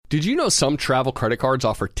Did you know some travel credit cards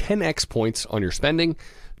offer 10x points on your spending?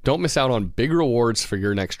 Don't miss out on big rewards for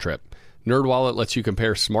your next trip. NerdWallet lets you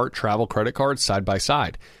compare smart travel credit cards side by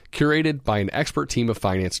side, curated by an expert team of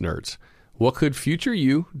finance nerds. What could future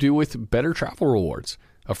you do with better travel rewards?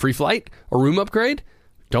 A free flight? A room upgrade?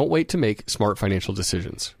 Don't wait to make smart financial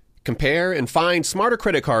decisions. Compare and find smarter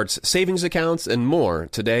credit cards, savings accounts, and more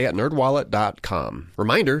today at nerdwallet.com.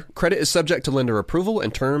 Reminder, credit is subject to lender approval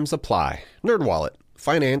and terms apply. NerdWallet.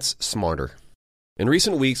 Finance smarter. In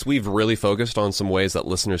recent weeks, we've really focused on some ways that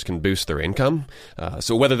listeners can boost their income.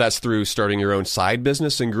 So whether that's through starting your own side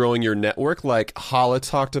business and growing your network like Hala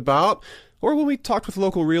talked about, or when we talked with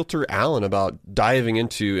local realtor Alan about diving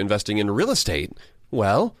into investing in real estate,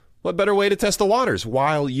 well, what better way to test the waters?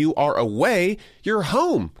 While you are away, your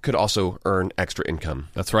home could also earn extra income.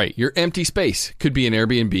 That's right. Your empty space could be an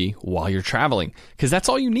Airbnb while you're traveling, because that's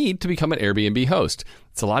all you need to become an Airbnb host.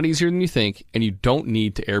 It's a lot easier than you think, and you don't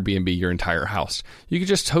need to Airbnb your entire house. You could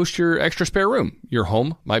just host your extra spare room. Your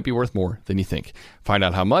home might be worth more than you think. Find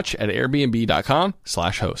out how much at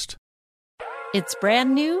airbnb.com/host. It's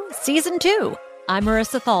brand new, Season 2. I'm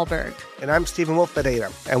Marissa Thalberg. And I'm Stephen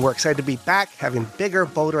Wolf-Bedeta, and we're excited to be back having bigger,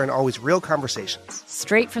 bolder, and always real conversations.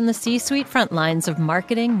 Straight from the C-suite front lines of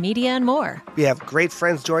marketing, media, and more. We have great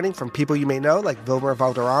friends joining from people you may know, like Wilmer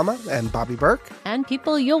Valderrama and Bobby Burke. And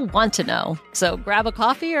people you'll want to know. So grab a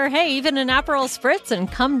coffee or, hey, even an Aperol Spritz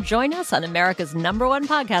and come join us on America's #1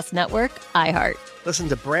 podcast network, iHeart. Listen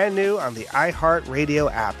to Brand New on the iHeart Radio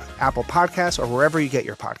app, Apple Podcasts, or wherever you get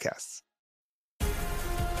your podcasts.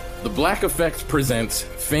 The Black Effect presents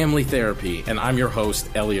Family Therapy, and I'm your host,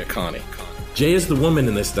 Elliot Connie. Jay is the woman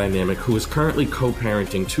in this dynamic who is currently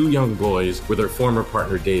co-parenting 2 young boys with her former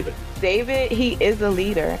partner, David. David, he is a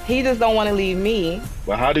leader. He just don't want to leave me.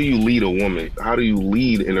 But how do you lead a woman? How do you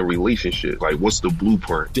lead in a relationship? Like, what's the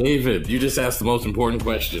blueprint? David, you just asked the most important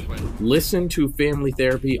question. Listen to Family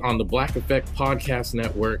Therapy on the Black Effect Podcast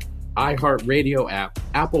Network, iHeart Radio app,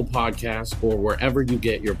 Apple Podcasts, or wherever you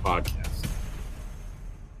get your podcasts.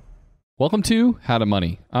 Welcome to How to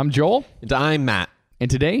Money. I'm Joel. And I'm Matt.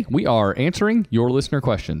 And today we are answering your listener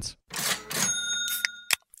questions.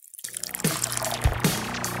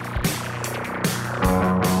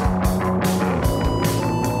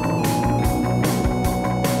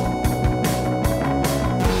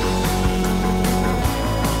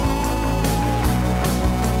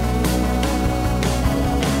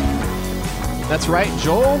 That's right,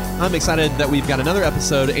 Joel. I'm excited that we've got another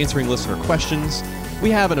episode answering listener questions. We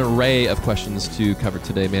have an array of questions to cover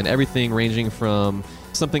today, man. Everything ranging from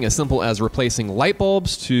something as simple as replacing light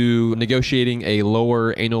bulbs to negotiating a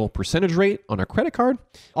lower annual percentage rate on a credit card,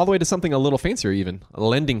 all the way to something a little fancier even, a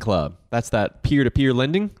lending club. That's that peer-to-peer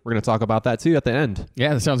lending. We're going to talk about that too at the end.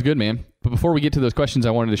 Yeah, that sounds good, man. But before we get to those questions,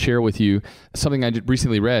 I wanted to share with you something I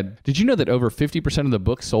recently read. Did you know that over 50% of the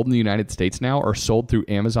books sold in the United States now are sold through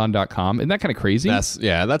Amazon.com? Isn't that kind of crazy? That's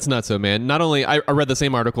nuts, so man. Not only, I read the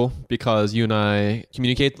same article because you and I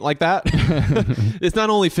communicate like that. It's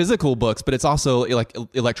not only physical books, but it's also like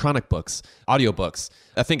electronic books, audiobooks.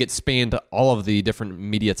 I think it spanned all of the different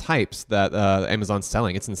media types that Amazon's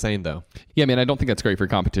selling. It's insane, though. Yeah, man, I don't think that's great for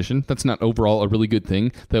competition. That's not overall a really good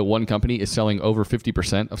thing that one company is selling over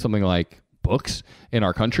 50% of something like books in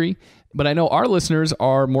our country. But I know our listeners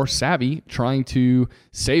are more savvy, trying to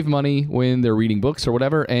save money when they're reading books or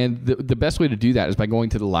whatever. And the best way to do that is by going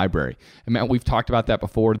to the library. And Matt, we've talked about that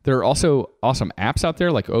before. There are also awesome apps out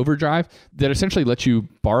there like Overdrive that essentially let you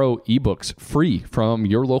borrow ebooks free from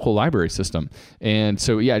your local library system. And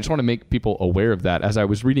so, yeah, I just want to make people aware of that. As I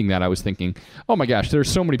was reading that, I was thinking, oh my gosh,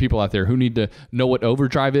 there's so many people out there who need to know what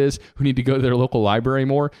Overdrive is, who need to go to their local library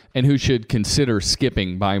more, and who should consider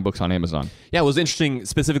skipping buying books on Amazon. Yeah, it was interesting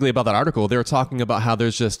specifically about that article. They were talking about how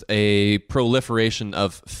there's just a proliferation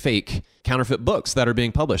of fake counterfeit books that are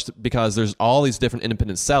being published because there's all these different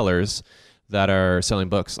independent sellers that are selling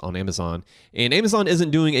books on Amazon. And Amazon isn't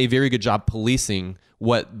doing a very good job policing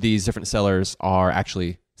what these different sellers are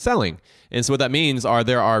actually selling. And so what that means are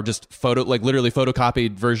there are just literally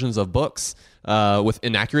photocopied versions of books with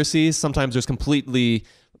inaccuracies. Sometimes there's completely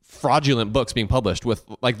fraudulent books being published with,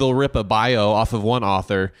 like, they'll rip a bio off of one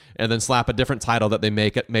author and then slap a different title that they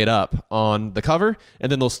made up on the cover,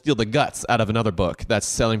 and then they'll steal the guts out of another book that's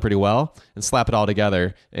selling pretty well and slap it all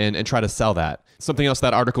together and try to sell that. Something else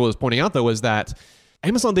that article is pointing out, though, is that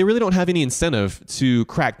Amazon, they really don't have any incentive to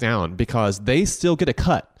crack down because they still get a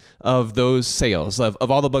cut of those sales, of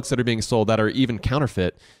all the books that are being sold that are even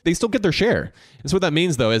counterfeit. They still get their share. And so what that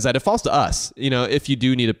means, though, is that it falls to us. You know, if you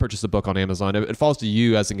do need to purchase a book on Amazon, it falls to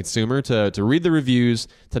you as a consumer to read the reviews,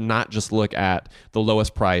 to not just look at the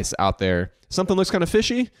lowest price out there. Something looks kind of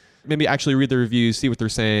fishy, maybe actually read the reviews, see what they're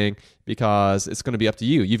saying, because it's going to be up to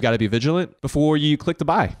you. You've got to be vigilant before you click to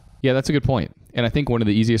buy. Yeah, that's a good point. And I think one of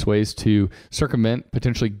the easiest ways to circumvent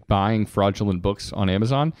potentially buying fraudulent books on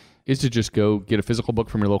Amazon is to just go get a physical book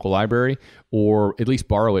from your local library or at least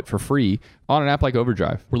borrow it for free on an app like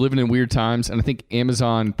Overdrive. We're living in weird times, and I think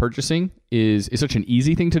Amazon purchasing is such an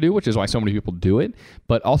easy thing to do, which is why so many people do it.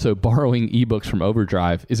 But also borrowing ebooks from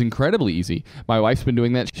Overdrive is incredibly easy. My wife's been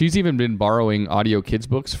doing that. She's even been borrowing audio kids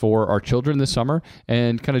books for our children this summer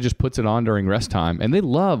and kind of just puts it on during rest time. And they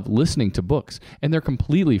love listening to books, and they're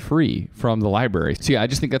completely free from the library. So yeah, I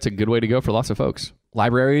just think that's a good way to go for lots of folks.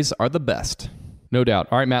 Libraries are the best. No doubt.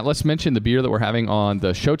 All right, Matt, let's mention the beer that we're having on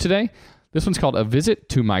the show today. This one's called A Visit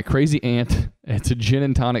to My Crazy Aunt. It's a gin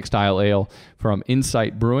and tonic style ale from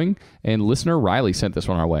Insight Brewing, and listener Riley sent this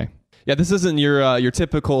one our way. Yeah, this isn't your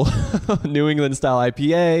typical New England style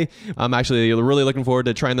IPA. I'm actually really looking forward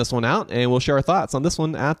to trying this one out, and we'll share our thoughts on this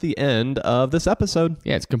one at the end of this episode.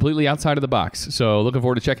 Yeah, it's completely outside of the box. So looking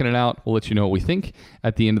forward to checking it out. We'll let you know what we think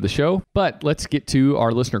at the end of the show. But let's get to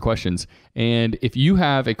our listener questions. And if you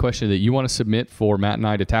have a question that you want to submit for Matt and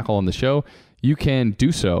I to tackle on the show, you can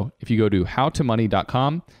do so if you go to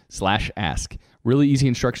howtomoney.com/ask. Really easy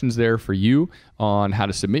instructions there for you on how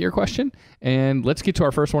to submit your question. And let's get to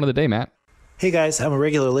our first one of the day, Matt. Hey guys, I'm a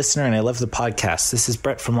regular listener and I love the podcast. This is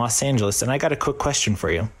Brett from Los Angeles, and I got a quick question for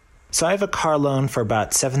you. So I have a car loan for about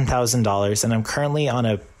 $7,000, and I'm currently on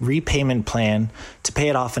a repayment plan to pay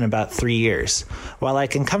it off in about 3 years. While I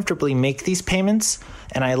can comfortably make these payments,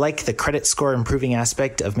 and I like the credit score improving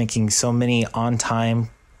aspect of making so many on-time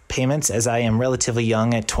payments, as I am relatively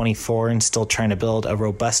young at 24 and still trying to build a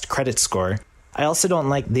robust credit score, I also don't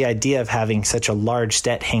like the idea of having such a large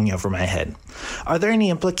debt hanging over my head. Are there any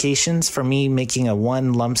implications for me making a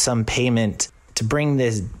one lump sum payment to bring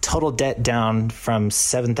the total debt down from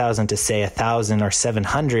 $7,000 to say $1,000 or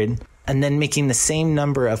 $700, and then making the same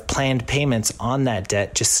number of planned payments on that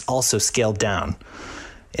debt, just also scaled down?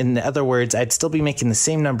 In other words, I'd still be making the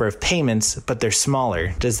same number of payments, but they're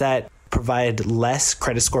smaller. Does that provide less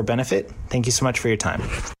credit score benefit? Thank you so much for your time.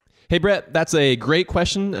 Hey, Brett, that's a great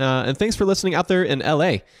question, and thanks for listening out there in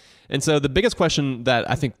LA. And so the biggest question that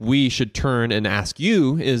I think we should turn and ask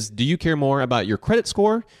you is, do you care more about your credit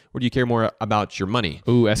score, or do you care more about your money?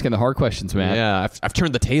 Ooh, asking the hard questions, man. Yeah, I've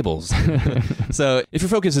turned the tables. So if your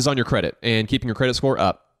focus is on your credit and keeping your credit score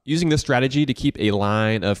up, using this strategy to keep a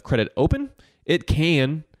line of credit open, it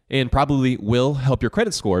can and probably will help your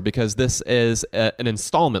credit score, because this is an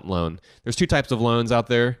installment loan. There's two types of loans out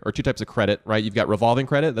there, or two types of credit, right? You've got revolving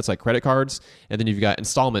credit, that's like credit cards, and then you've got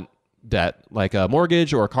installment debt, like a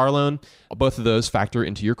mortgage or a car loan. Both of those factor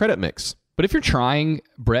into your credit mix. But if you're trying,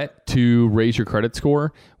 Brett, to raise your credit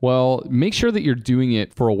score, well, make sure that you're doing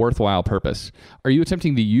it for a worthwhile purpose. Are you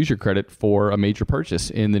attempting to use your credit for a major purchase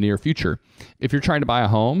in the near future? If you're trying to buy a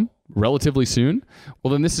home relatively soon,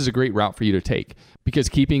 well, then this is a great route for you to take, because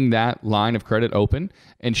keeping that line of credit open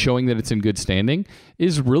and showing that it's in good standing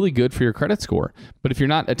is really good for your credit score. But if you're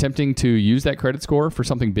not attempting to use that credit score for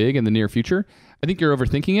something big in the near future, I think you're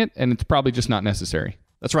overthinking it, and it's probably just not necessary.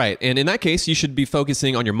 That's right. And in that case, you should be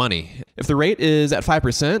focusing on your money. If the rate is at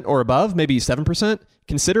 5% or above, maybe 7%,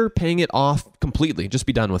 consider paying it off completely. Just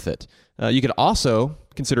be done with it. You could also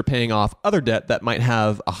consider paying off other debt that might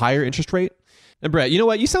have a higher interest rate. And Brett, you know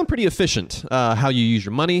what? You sound pretty efficient how you use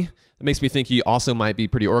your money. It makes me think you also might be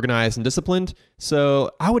pretty organized and disciplined.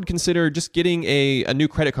 So I would consider just getting a new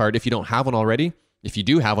credit card if you don't have one already. If you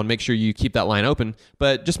do have one, make sure you keep that line open,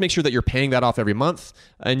 but just make sure that you're paying that off every month,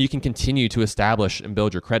 and you can continue to establish and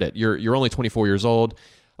build your credit. You're only 24 years old.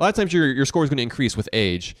 A lot of times your score is going to increase with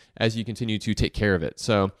age as you continue to take care of it.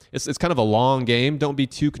 So it's kind of a long game. Don't be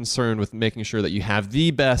too concerned with making sure that you have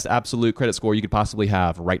the best absolute credit score you could possibly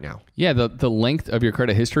have right now. Yeah, the length of your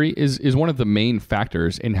credit history is one of the main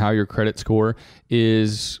factors in how your credit score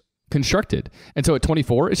is constructed. And so at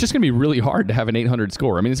 24, it's just going to be really hard to have an 800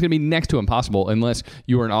 score. I mean, it's going to be next to impossible unless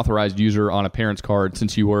you were an authorized user on a parent's card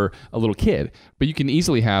since you were a little kid. But you can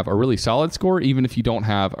easily have a really solid score even if you don't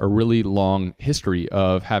have a really long history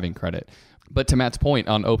of having credit. But to Matt's point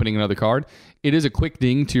on opening another card, it is a quick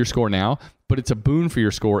ding to your score now, but it's a boon for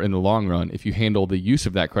your score in the long run if you handle the use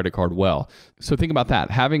of that credit card well. So think about that.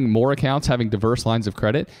 Having more accounts, having diverse lines of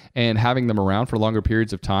credit, and having them around for longer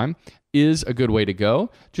periods of time is a good way to go.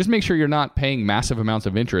 Just make sure you're not paying massive amounts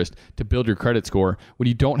of interest to build your credit score when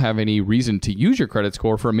you don't have any reason to use your credit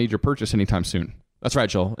score for a major purchase anytime soon. That's right,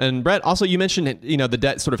 Joel. And Brett, also you mentioned the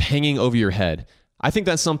debt sort of hanging over your head. I think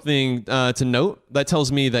that's something to note. That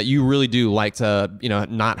tells me that you really do like to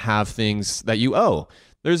not have things that you owe.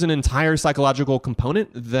 There's an entire psychological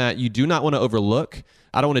component that you do not want to overlook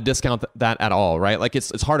I don't want to discount that at all, right? Like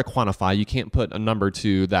it's hard to quantify. You can't put a number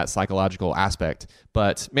to that psychological aspect.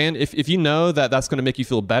 But man, if you know that that's going to make you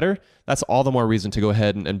feel better, that's all the more reason to go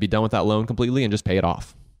ahead and be done with that loan completely and just pay it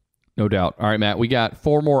off. No doubt. All right, Matt, we got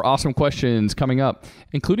 4 more awesome questions coming up,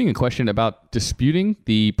 including a question about disputing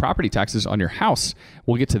the property taxes on your house.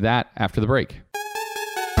 We'll get to that after the break.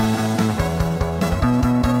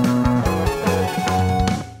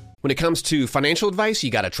 When it comes to financial advice,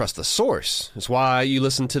 you got to trust the source. That's why you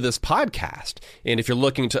listen to this podcast. And if you're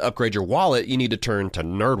looking to upgrade your wallet, you need to turn to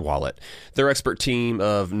NerdWallet. Their expert team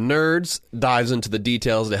of nerds dives into the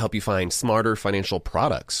details to help you find smarter financial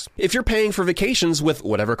products. If you're paying for vacations with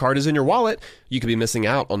whatever card is in your wallet, you could be missing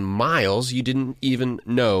out on miles you didn't even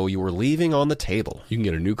know you were leaving on the table. You can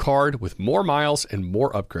get a new card with more miles and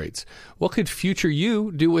more upgrades. What could future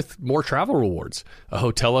you do with more travel rewards? A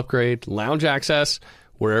hotel upgrade, lounge access.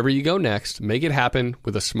 Wherever you go next, make it happen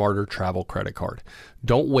with a smarter travel credit card.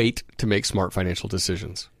 Don't wait to make smart financial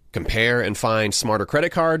decisions. Compare and find smarter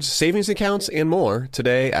credit cards, savings accounts, and more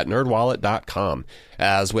today at nerdwallet.com.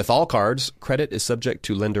 As with all cards, credit is subject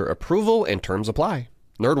to lender approval and terms apply.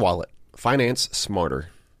 NerdWallet. Finance smarter.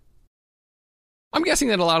 I'm guessing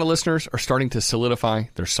that a lot of listeners are starting to solidify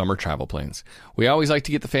their summer travel plans. We always like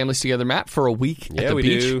to get the families together, Matt, for a week at the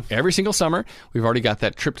beach every single summer. We've already got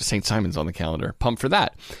that trip to St. Simon's on the calendar. Pumped for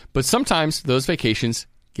that. But sometimes those vacations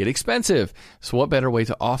get expensive. So what better way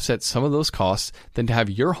to offset some of those costs than to have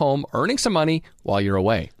your home earning some money while you're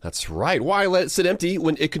away? That's right. Why let it sit empty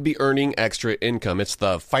when it could be earning extra income? It's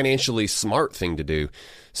the financially smart thing to do.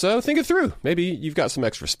 So think it through. Maybe you've got some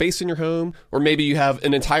extra space in your home, or maybe you have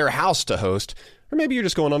an entire house to host. Or maybe you're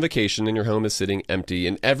just going on vacation and your home is sitting empty.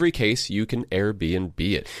 In every case, you can Airbnb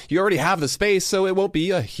it. You already have the space, so it won't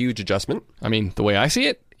be a huge adjustment. I mean, the way I see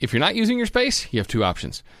it, if you're not using your space, you have 2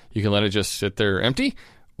 options. You can let it just sit there empty,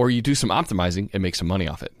 or you do some optimizing and make some money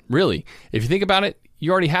off it. Really, if you think about it,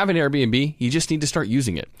 you already have an Airbnb. You just need to start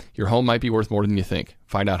using it. Your home might be worth more than you think.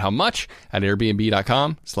 Find out how much at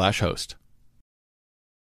airbnb.com/host.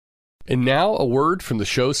 And now a word from the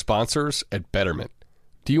show sponsors at Betterment.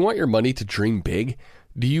 Do you want your money to dream big?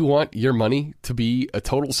 Do you want your money to be a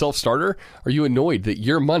total self-starter? Are you annoyed that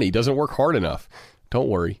your money doesn't work hard enough? Don't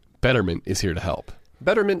worry, Betterment is here to help.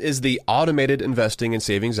 Betterment is the automated investing and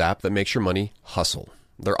savings app that makes your money hustle.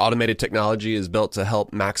 Their automated technology is built to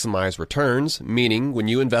help maximize returns, meaning when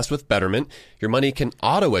you invest with Betterment, your money can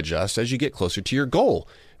auto-adjust as you get closer to your goal.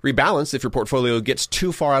 Rebalance if your portfolio gets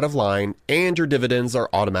too far out of line, and your dividends are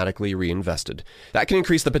automatically reinvested. That can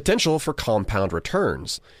increase the potential for compound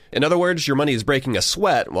returns. In other words, your money is breaking a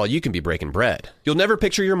sweat while you can be breaking bread. You'll never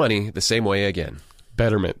picture your money the same way again.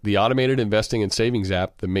 Betterment, the automated investing and savings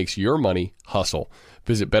app that makes your money hustle.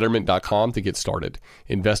 Visit betterment.com to get started.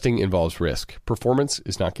 Investing involves risk. Performance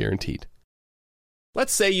is not guaranteed.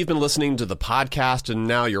 Let's say you've been listening to the podcast and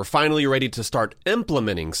now you're finally ready to start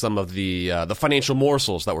implementing some of the financial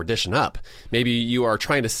morsels that we're dishing up. Maybe you are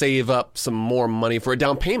trying to save up some more money for a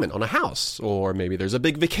down payment on a house, or maybe there's a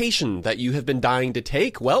big vacation that you have been dying to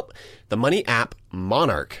take. Well, the money app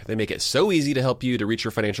Monarch. They make it so easy to help you to reach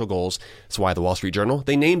your financial goals. That's why the Wall Street Journal,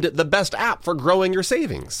 they named it the best app for growing your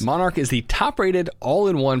savings. Monarch is the top-rated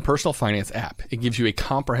all-in-one personal finance app. It gives you a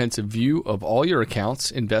comprehensive view of all your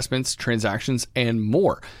accounts, investments, transactions, and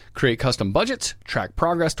more. Create custom budgets, track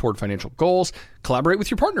progress toward financial goals, collaborate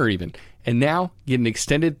with your partner even. And now, get an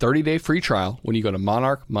extended 30-day free trial when you go to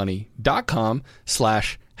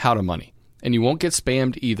monarchmoney.com/howtomoney. And you won't get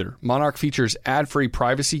spammed either. Monarch features ad-free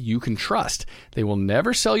privacy you can trust. They will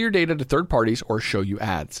never sell your data to third parties or show you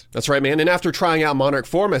ads. That's right, man. And after trying out Monarch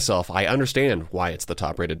for myself, I understand why it's the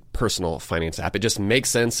top-rated personal finance app. It just makes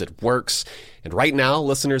sense. It works. And right now,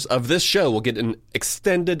 listeners of this show will get an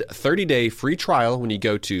extended 30-day free trial when you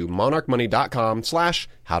go to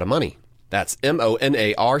monarchmoney.com/howtomoney. That's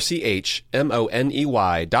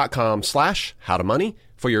monarchmoney.com/howtomoney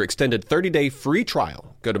for your extended 30-day free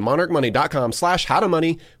trial. Go to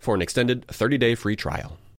monarchmoney.com/howtomoney for an extended 30-day free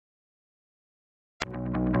trial.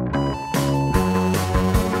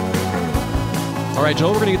 All right,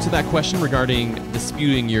 Joel, we're going to get to that question regarding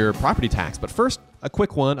disputing your property tax. But first, a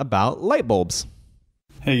quick one about light bulbs.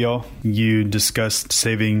 Hey, y'all. You discussed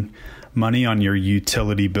saving money on your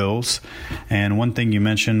utility bills. And one thing you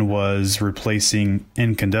mentioned was replacing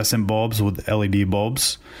incandescent bulbs with LED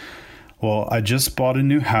bulbs. Well, I just bought a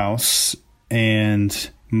new house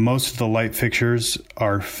and most of the light fixtures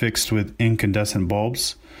are fixed with incandescent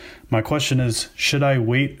bulbs. My question is, should I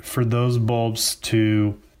wait for those bulbs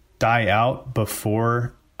to die out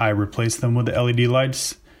before I replace them with the LED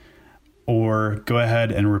lights, or go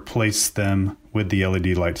ahead and replace them with the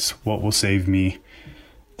LED lights? What will save me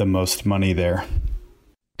the most money there?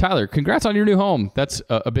 Tyler, congrats on your new home. That's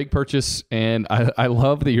a big purchase, and I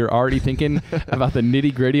love that you're already thinking about the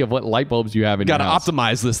nitty gritty of what light bulbs you have in your house. Got to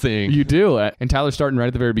optimize this thing. You do. And Tyler's starting right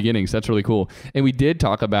at the very beginning, so that's really cool. And we did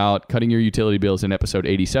talk about cutting your utility bills in episode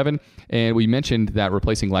 87, and we mentioned that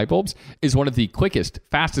replacing light bulbs is one of the quickest,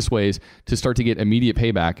 fastest ways to start to get immediate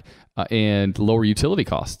payback and lower utility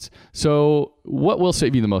costs. So what will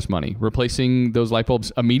save you the most money? Replacing those light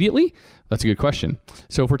bulbs immediately? That's a good question.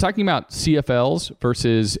 So if we're talking about CFLs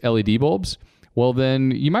versus LED bulbs, well,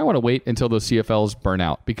 then you might want to wait until those CFLs burn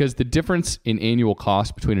out, because the difference in annual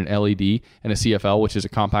cost between an LED and a CFL, which is a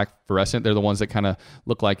compact fluorescent, they're the ones that kind of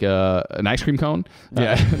look like an ice cream cone.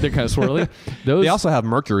 Yeah. They're kind of swirly. They also have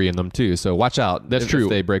mercury in them too, so watch out. That's true. If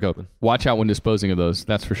they break open. Watch out when disposing of those,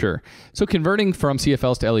 that's for sure. So converting from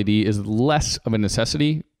CFLs to LED is less of a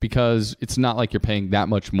necessity, because it's not like you're paying that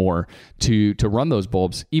much more to run those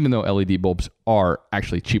bulbs, even though LED bulbs are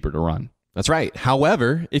actually cheaper to run. That's right.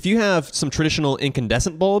 However, if you have some traditional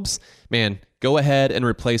incandescent bulbs, man, go ahead and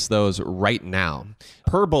replace those right now.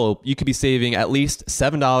 Per bulb, you could be saving at least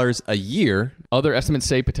 $7 a year. Other estimates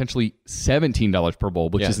say potentially $17 per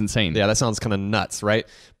bulb, which is insane. Yeah, that sounds kind of nuts, right?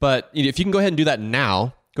 But if you can go ahead and do that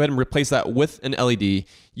now, go ahead and replace that with an LED,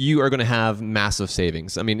 you are going to have massive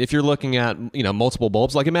savings. I mean, if you're looking at, multiple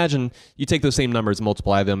bulbs, like imagine you take those same numbers and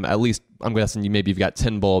multiply them, at least, I'm guessing you've got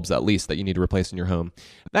 10 bulbs at least that you need to replace in your home.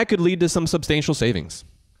 That could lead to some substantial savings.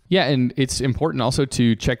 Yeah, and it's important also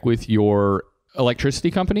to check with your electricity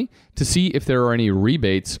company to see if there are any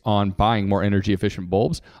rebates on buying more energy efficient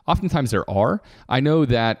bulbs. Oftentimes there are. I know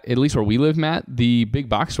that at least where we live, Matt, the big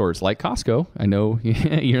box stores like Costco, I know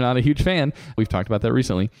you're not a huge fan. We've talked about that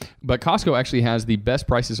recently, but Costco actually has the best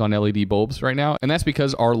prices on LED bulbs right now. And that's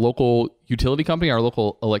because our local utility company, our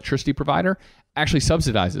local electricity provider, actually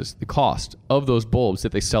subsidizes the cost of those bulbs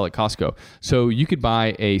that they sell at Costco. So you could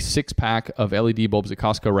buy a 6-pack of LED bulbs at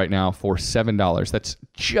Costco right now for $7. That's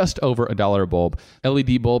just over $1 a bulb.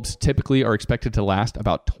 LED bulbs typically are expected to last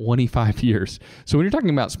about 25 years. So when you're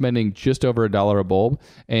talking about spending just over $1 a bulb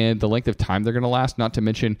and the length of time they're going to last, not to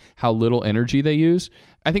mention how little energy they use,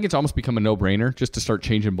 I think it's almost become a no-brainer just to start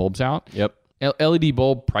changing bulbs out. Yep. LED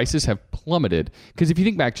bulb prices have plummeted, because if you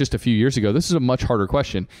think back just a few years ago, this is a much harder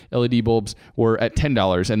question. LED bulbs were at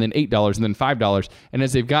 $10 and then $8 and then $5. And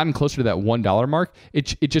as they've gotten closer to that $1 mark, it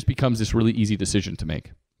just becomes this really easy decision to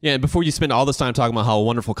make. Yeah, and before you spend all this time talking about how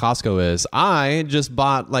wonderful Costco is, I just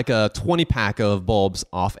bought like a 20-pack of bulbs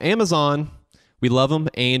off Amazon. We love them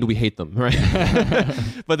and we hate them, right?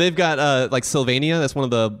 But they've got like Sylvania, that's one of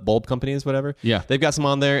the bulb companies, whatever. Yeah. They've got some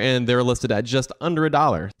on there and they're listed at just under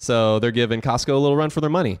 $1. So they're giving Costco a little run for their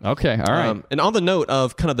money. Okay, all right. And on the note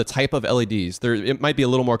of kind of the type of LEDs, it might be a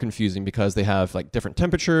little more confusing because they have like different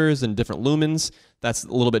temperatures and different lumens. That's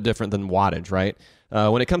a little bit different than wattage, right?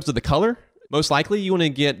 When it comes to the color, most likely you want to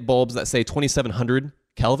get bulbs that say 2700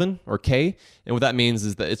 Kelvin or K, and what that means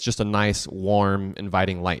is that it's just a nice, warm,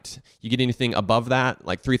 inviting light. You get anything above that,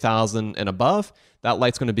 like 3000 and above, that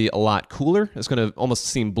light's going to be a lot cooler. It's going to almost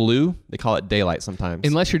seem blue. They call it daylight sometimes.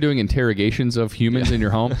 Unless you're doing interrogations of humans in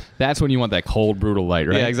your home, that's when you want that cold, brutal light,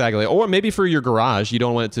 right? Yeah, exactly. Or maybe for your garage, you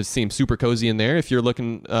don't want it to seem super cozy in there. If you're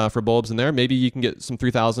looking for bulbs in there, maybe you can get some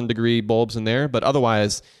 3000 degree bulbs in there. But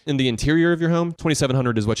otherwise, in the interior of your home,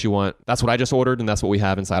 2700 is what you want. That's what I just ordered, and that's what we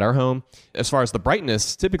have inside our home. As far as the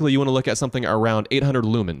brightness, typically you want to look at something around 800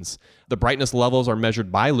 lumens. The brightness levels are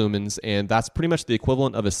measured by lumens, and that's pretty much the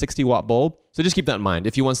equivalent of a 60-watt bulb. So just keep that in mind.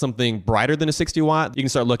 If you want something brighter than a 60-watt, you can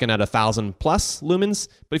start looking at 1,000 plus lumens.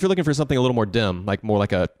 But if you're looking for something a little more dim, like more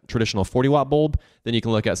like a traditional 40-watt bulb, then you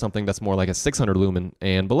can look at something that's more like a 600 lumen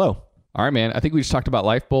and below. All right, man. I think we just talked about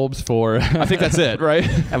light bulbs for... I think that's it, right?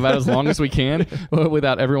 about as long as we can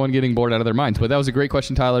without everyone getting bored out of their minds. But that was a great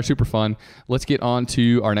question, Tyler. Super fun. Let's get on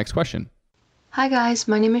to our next question. Hi, guys.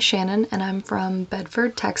 My name is Shannon, and I'm from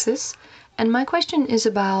Bedford, Texas. And my question is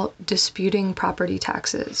about disputing property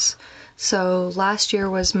taxes. So last year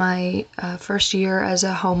was my first year as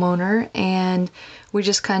a homeowner, and we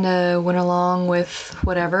just kind of went along with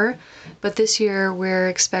whatever. But this year we're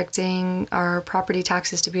expecting our property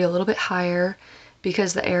taxes to be a little bit higher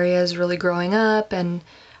because the area is really growing up and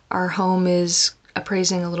our home is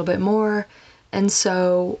appraising a little bit more. And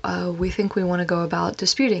so we think we want to go about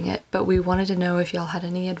disputing it, but we wanted to know if y'all had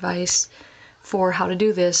any advice for how to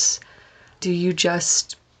do this. Do you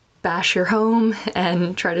just bash your home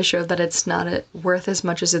and try to show that it's not worth as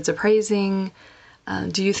much as it's appraising?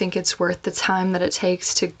 Do you think it's worth the time that it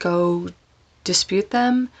takes to go dispute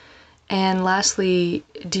them? And lastly,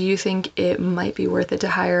 do you think it might be worth it to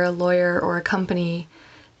hire a lawyer or a company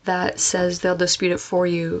that says they'll dispute it for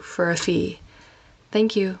you for a fee?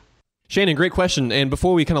 Thank you. Shannon, great question. And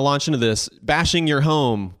before we kind of launch into this, bashing your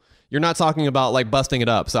home, you're not talking about like busting it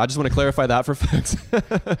up. So I just want to clarify that for folks.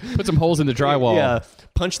 Put some holes in the drywall. Yeah.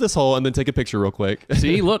 Punch this hole and then take a picture real quick.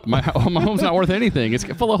 See, look, my home's not worth anything. It's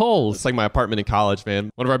full of holes. It's like my apartment in college,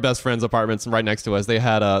 man. One of our best friends' apartments right next to us, they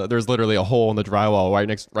had there's literally a hole in the drywall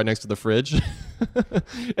right next to the fridge.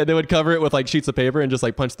 And they would cover it with like sheets of paper and just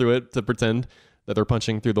like punch through it to pretend that they're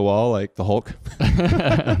punching through the wall like the Hulk.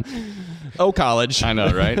 Oh, college. I know,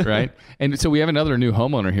 right? Right. And so we have another new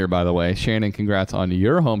homeowner here, by the way. Shannon, congrats on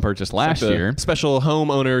your home purchase last year. Special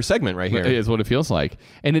homeowner segment right here. It is what it feels like.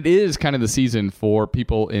 And it is kind of the season for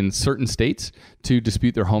people in certain states to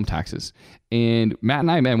dispute their home taxes. And Matt and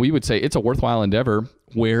I, man, we would say it's a worthwhile endeavor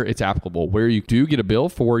where it's applicable, where you do get a bill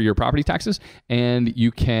for your property taxes and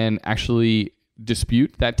you can actually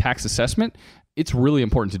dispute that tax assessment. It's really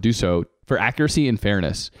important to do so for accuracy and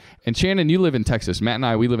fairness. And Shannon, you live in Texas. Matt and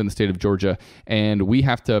I, we live in the state of Georgia, and we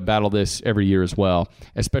have to battle this every year as well,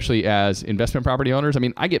 especially as investment property owners. I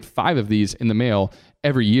mean, I get 5 of these in the mail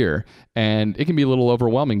every year, and it can be a little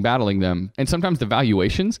overwhelming battling them. And sometimes the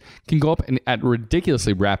valuations can go up at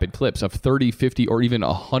ridiculously rapid clips of 30, 50, or even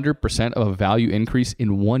 100% of a value increase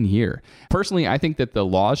in 1 year. Personally, I think that the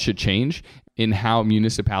laws should change in how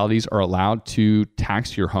municipalities are allowed to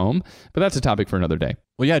tax your home, but that's a topic for another day.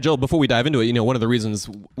 Well, yeah, Joel, before we dive into it, one of the reasons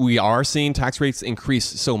we are seeing tax rates increase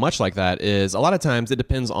so much like that is a lot of times it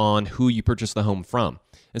depends on who you purchase the home from.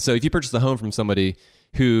 And so if you purchase the home from somebody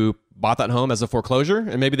who bought that home as a foreclosure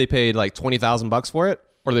and maybe they paid like $20,000 for it,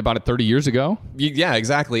 or they bought it 30 years ago. Yeah,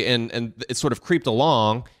 exactly. And it sort of creeped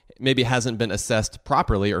along, maybe hasn't been assessed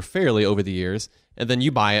properly or fairly over the years. And then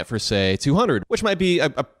you buy it for, say, $200,000, which might be a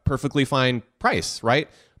perfectly fine price, right?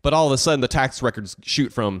 But all of a sudden, the tax records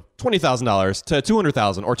shoot from $20,000 to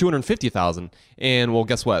 $200,000 or $250,000. And well,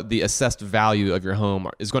 guess what? The assessed value of your home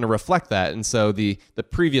is going to reflect that. And so the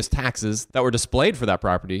previous taxes that were displayed for that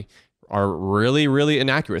property are really, really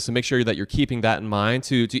inaccurate. So make sure that you're keeping that in mind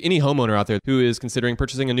to any homeowner out there who is considering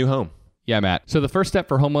purchasing a new home. Yeah, Matt. So the first step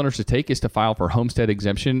for homeowners to take is to file for homestead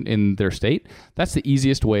exemption in their state. That's the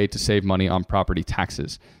easiest way to save money on property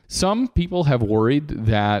taxes. Some people have worried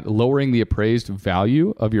that lowering the appraised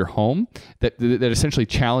value of your home, that essentially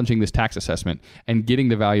challenging this tax assessment and getting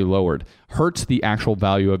the value lowered, hurts the actual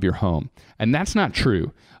value of your home. And that's not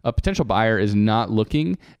true. A potential buyer is not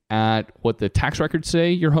looking at what the tax records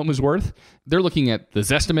say your home is worth. They're looking at the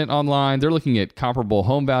Zestimate online. They're looking at comparable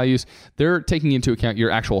home values. They're taking into account your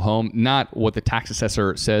actual home, not what the tax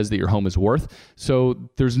assessor says that your home is worth. So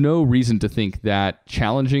there's no reason to think that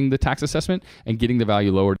challenging the tax assessment and getting the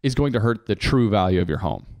value lowered is going to hurt the true value of your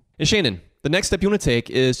home. And Shannon, the next step you want to take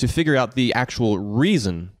is to figure out the actual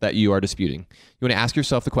reason that you are disputing. You want to ask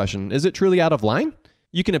yourself the question, is it truly out of line?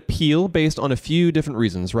 You can appeal based on a few different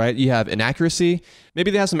reasons, right? You have inaccuracy.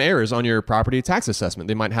 Maybe they have some errors on your property tax assessment.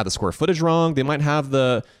 They might have the square footage wrong. They might have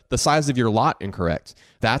the size of your lot incorrect.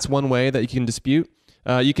 That's one way that you can dispute.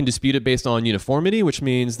 You can dispute it based on uniformity, which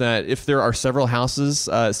means that if there are several houses,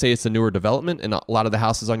 say it's a newer development and a lot of the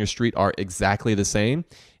houses on your street are exactly the same,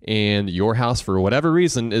 and your house, for whatever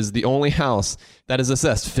reason, is the only house that is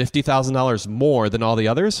assessed $50,000 more than all the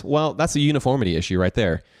others, well, that's a uniformity issue right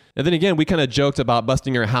there. And then again, we kind of joked about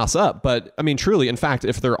busting your house up, but I mean, truly, in fact,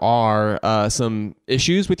 if there are some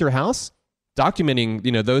issues with your house,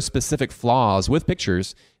 documenting those specific flaws with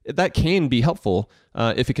pictures, that can be helpful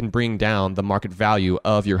if it can bring down the market value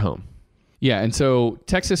of your home. Yeah, and so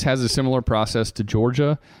Texas has a similar process to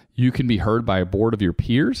Georgia. You can be heard by a board of your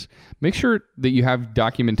peers. Make sure that you have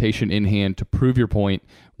documentation in hand to prove your point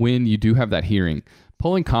when you do have that hearing.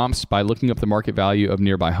 Pulling comps by looking up the market value of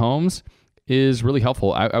nearby homes is really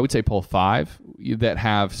helpful. I would say pull 5 that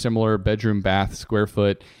have similar bedroom, bath, square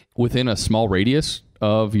foot within a small radius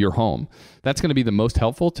of your home. That's going to be the most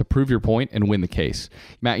helpful to prove your point and win the case.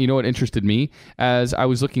 Matt, you know what interested me as I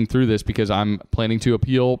was looking through this, because I'm planning to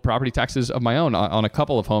appeal property taxes of my own on a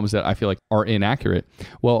couple of homes that I feel like are inaccurate.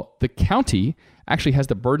 Well, the county actually has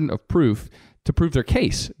the burden of proof to prove their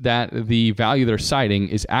case that the value they're citing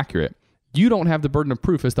is accurate. You don't have the burden of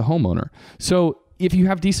proof as the homeowner. So if you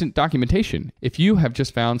have decent documentation, if you have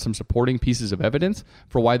just found some supporting pieces of evidence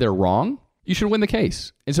for why they're wrong, you should win the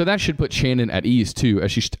case. And so that should put Shannon at ease too,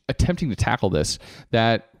 as she's attempting to tackle this,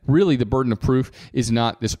 that really the burden of proof is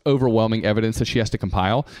not this overwhelming evidence that she has to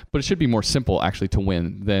compile, but it should be more simple actually to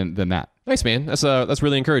win than that. Nice, man. That's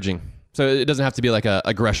really encouraging. So it doesn't have to be like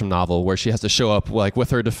a Gresham novel where she has to show up like with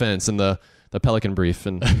her defense and the Pelican Brief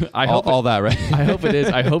and all that, right? I hope it is.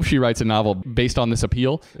 I hope she writes a novel based on this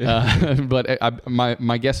appeal. But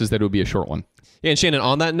my guess is that it would be a short one. Yeah, and Shannon,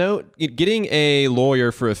 on that note, getting a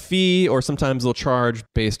lawyer for a fee, or sometimes they'll charge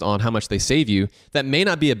based on how much they save you, that may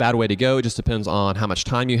not be a bad way to go. It just depends on how much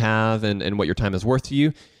time you have and what your time is worth to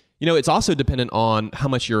you. You know, it's also dependent on how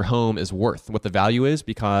much your home is worth, what the value is,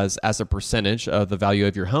 because as a percentage of the value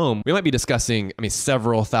of your home, we might be discussing,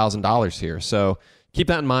 several $1,000s here. So keep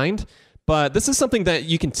that in mind. But this is something that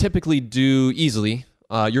you can typically do easily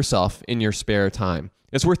yourself in your spare time.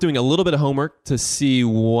 It's worth doing a little bit of homework to see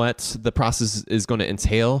what the process is going to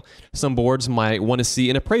entail. Some boards might want to see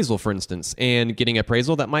an appraisal, for instance, and getting an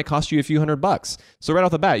appraisal that might cost you a few $100. So right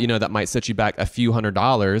off the bat, that might set you back a few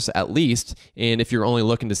 $100 at least. And if you're only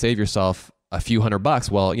looking to save yourself a few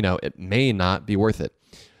 $100, well, it may not be worth it.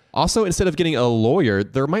 Also, instead of getting a lawyer,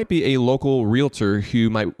 there might be a local realtor who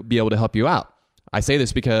might be able to help you out. I say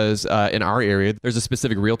this because in our area, there's a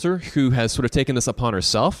specific realtor who has sort of taken this upon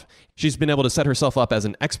herself. She's been able to set herself up as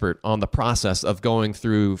an expert on the process of going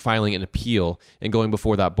through filing an appeal and going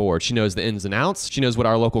before that board. She knows the ins and outs. She knows what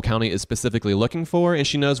our local county is specifically looking for, and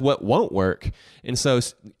she knows what won't work. And so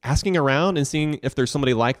asking around and seeing if there's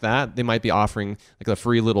somebody like that, they might be offering like a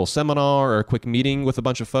free little seminar or a quick meeting with a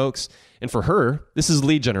bunch of folks. And for her, this is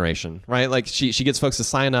lead generation, right? Like she gets folks to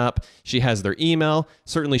sign up. She has their email.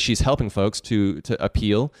 Certainly she's helping folks to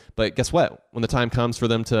appeal. But guess what? When the time comes for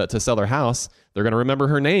them to sell their house, they're going to remember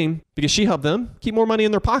her name because she helped them keep more money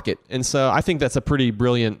in their pocket. And so I think that's a pretty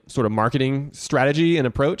brilliant sort of marketing strategy and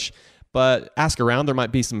approach. But ask around, there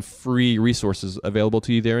might be some free resources available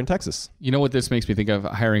to you there in Texas. You know what this makes me think of,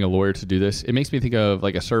 hiring a lawyer to do this? It makes me think of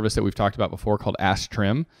like a service that we've talked about before called Ask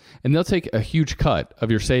Trim. And they'll take a huge cut of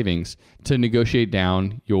your savings to negotiate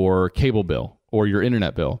down your cable bill or your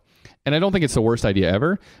internet bill. And I don't think it's the worst idea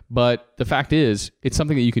ever, but the fact is, it's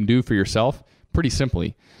something that you can do for yourself pretty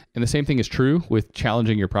simply. And the same thing is true with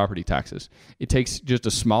challenging your property taxes. It takes just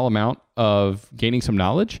a small amount of gaining some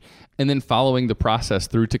knowledge and then following the process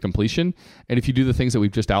through to completion. And if you do the things that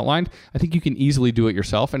we've just outlined, I think you can easily do it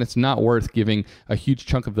yourself. And it's not worth giving a huge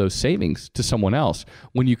chunk of those savings to someone else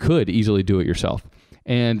when you could easily do it yourself.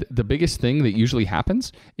 And the biggest thing that usually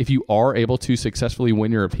happens if you are able to successfully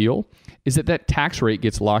win your appeal is that tax rate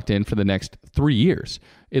gets locked in for the next 3 years.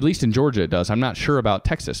 At least in Georgia it does. I'm not sure about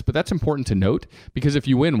Texas, but that's important to note because if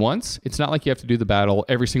you win once, it's not like you have to do the battle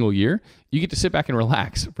every single year. You get to sit back and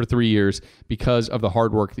relax for 3 years because of the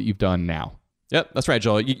hard work that you've done now. Yep, that's right,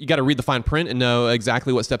 Joel. You got to read the fine print and know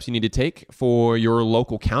exactly what steps you need to take for your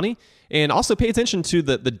local county. And also pay attention to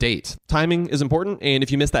the date. Timing is important, and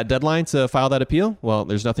if you miss that deadline to file that appeal, well,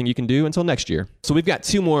 there's nothing you can do until next year. So we've got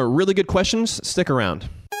 2 more really good questions. Stick around.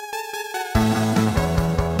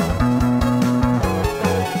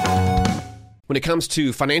 When it comes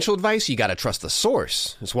to financial advice, you got to trust the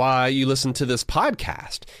source. That's why you listen to this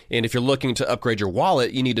podcast. And if you're looking to upgrade your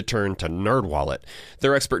wallet, you need to turn to NerdWallet.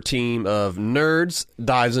 Their expert team of nerds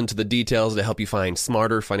dives into the details to help you find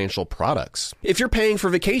smarter financial products. If you're paying for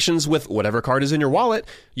vacations with whatever card is in your wallet,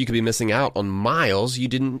 you could be missing out on miles you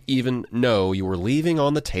didn't even know you were leaving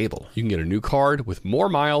on the table. You can get a new card with more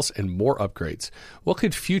miles and more upgrades. What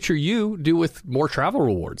could future you do with more travel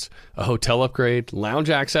rewards? A hotel upgrade, lounge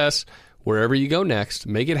access. Wherever you go next,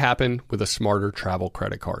 make it happen with a smarter travel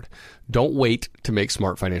credit card. Don't wait to make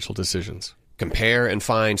smart financial decisions. Compare and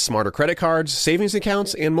find smarter credit cards, savings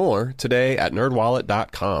accounts, and more today at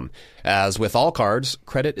nerdwallet.com. As with all cards,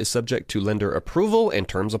 credit is subject to lender approval and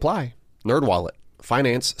terms apply. NerdWallet.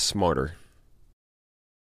 Finance smarter.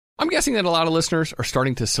 I'm guessing that a lot of listeners are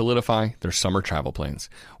starting to solidify their summer travel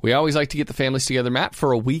plans. We always like to get the families together, Matt,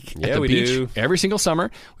 for a week at the beach every single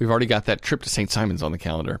summer. We've already got that trip to St. Simon's on the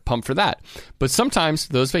calendar. Pumped for that. But sometimes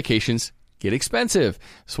those vacations get expensive.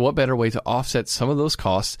 So what better way to offset some of those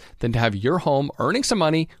costs than to have your home earning some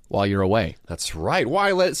money while you're away? That's right.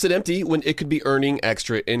 Why let it sit empty when it could be earning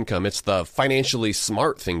extra income? It's the financially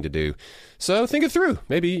smart thing to do. So think it through.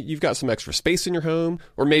 Maybe you've got some extra space in your home,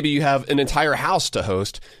 or maybe you have an entire house to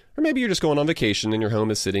host. Or maybe you're just going on vacation and your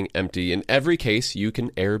home is sitting empty. In every case, you can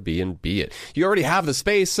Airbnb it. You already have the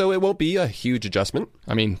space, so it won't be a huge adjustment.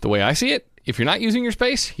 I mean, the way I see it, if you're not using your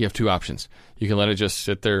space, you have 2 options. You can let it just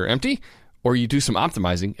sit there empty, or you do some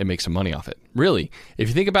optimizing and make some money off it. Really, if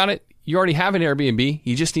you think about it, you already have an Airbnb.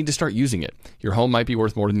 You just need to start using it. Your home might be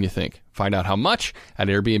worth more than you think. Find out how much at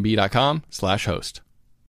airbnb.com/host.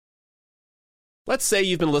 Let's say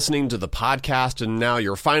you've been listening to the podcast and now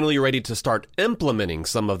you're finally ready to start implementing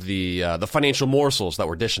some of the financial morsels that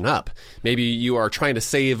we're dishing up. Maybe you are trying to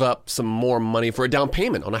save up some more money for a down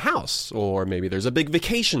payment on a house, or maybe there's a big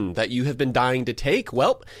vacation that you have been dying to take.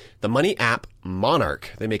 Well, the money app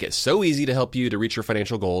Monarch. They make it so easy to help you to reach your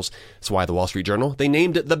financial goals. That's why the Wall Street Journal, they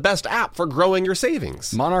named it the best app for growing your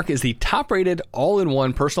savings. Monarch is the top-rated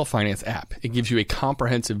all-in-one personal finance app. It gives you a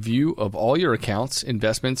comprehensive view of all your accounts,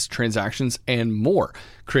 investments, transactions, and more.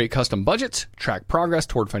 Create custom budgets, track progress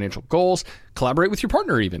toward financial goals, collaborate with your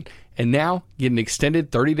partner even. And now get an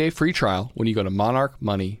extended 30-day free trial when you go to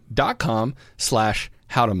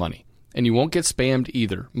monarchmoney.com/howtomoney. And you won't get spammed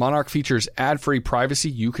either. Monarch features ad-free privacy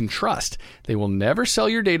you can trust. They will never sell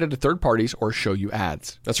your data to third parties or show you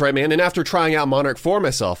ads. That's right, man. And after trying out Monarch for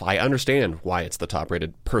myself, I understand why it's the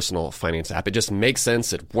top-rated personal finance app. It just makes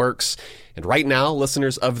sense. It works. And right now,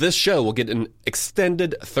 listeners of this show will get an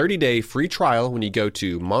extended 30-day free trial when you go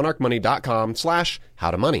to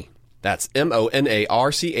monarchmoney.com/howtomoney. That's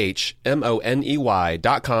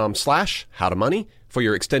monarchmoney.com/howtomoney for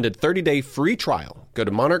your extended 30-day free trial. Go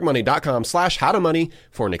to monarchmoney.com/howtomoney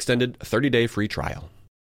for an extended 30-day free trial.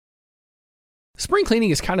 Spring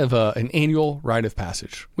cleaning is kind of an annual rite of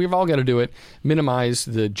passage. We've all got to do it, minimize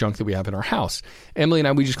the junk that we have in our house. Emily and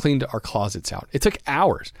I, we just cleaned our closets out. It took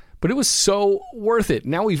hours, but it was so worth it.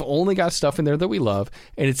 Now we've only got stuff in there that we love,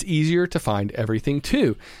 and it's easier to find everything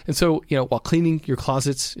too. And so, while cleaning your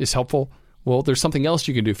closets is helpful, well, there's something else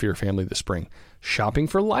you can do for your family this spring. Shopping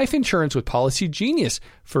for life insurance with Policy Genius,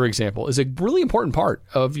 for example, is a really important part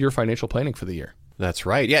of your financial planning for the year. That's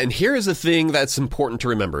right. Yeah, and here is the thing that's important to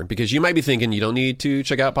remember, because you might be thinking you don't need to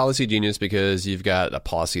check out Policy Genius because you've got a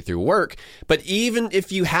policy through work. But even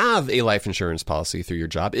if you have a life insurance policy through your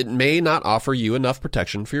job, it may not offer you enough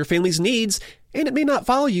protection for your family's needs, and it may not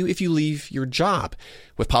follow you if you leave your job.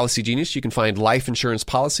 With Policy Genius, you can find life insurance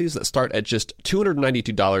policies that start at just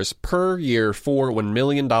 $292 per year for $1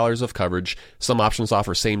 million of coverage. Some options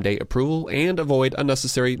offer same-day approval and avoid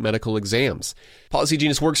unnecessary medical exams. Policy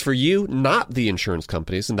Genius works for you, not the insurance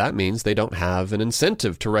companies, and that means they don't have an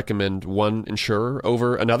incentive to recommend one insurer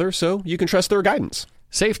over another, so you can trust their guidance.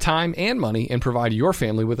 Save time and money and provide your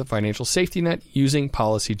family with a financial safety net using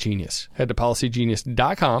Policy Genius. Head to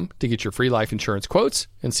policygenius.com to get your free life insurance quotes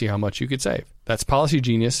and see how much you could save. That's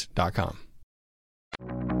policygenius.com.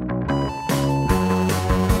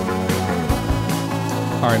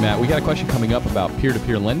 All right, Matt, we got a question coming up about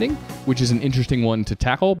peer-to-peer lending, which is an interesting one to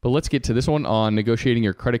tackle, but let's get to this one on negotiating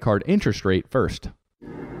your credit card interest rate first.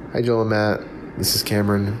 Hi, Joel and Matt. This is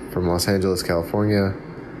Cameron from Los Angeles, California.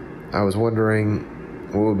 I was wondering,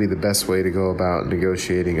 what would be the best way to go about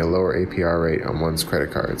negotiating a lower APR rate on one's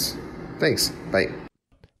credit cards? Thanks. Bye.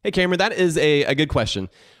 Hey, Cameron, that is a good question.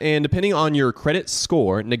 And depending on your credit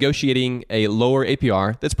score, negotiating a lower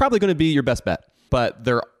APR, that's probably going to be your best bet. But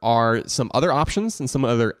there are some other options and some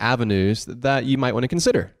other avenues that you might want to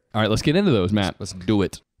consider. All right, let's get into those, Matt. Let's do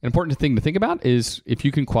it. An important thing to think about is if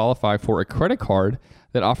you can qualify for a credit card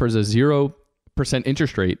that offers a 0%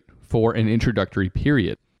 interest rate for an introductory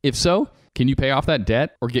period. If so, can you pay off that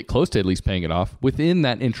debt or get close to at least paying it off within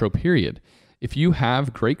that intro period? If you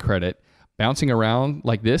have great credit, bouncing around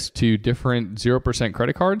like this to different 0%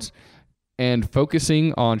 credit cards and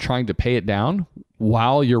focusing on trying to pay it down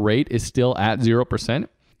while your rate is still at 0%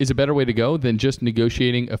 is a better way to go than just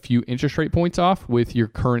negotiating a few interest rate points off with your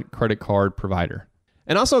current credit card provider.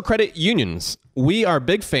 And also credit unions. We are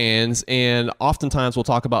big fans, and oftentimes we'll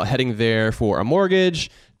talk about heading there for a mortgage,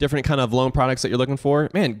 different kind of loan products that you're looking for.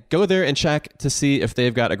 Man, go there and check to see if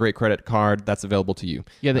they've got a great credit card that's available to you.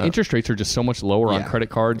 Yeah, the interest rates are just so much lower on credit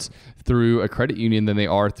cards through a credit union than they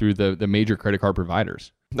are through the major credit card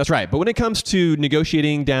providers. That's right. But when it comes to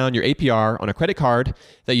negotiating down your APR on a credit card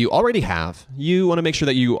that you already have, you want to make sure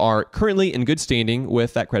that you are currently in good standing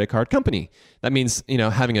with that credit card company. That means,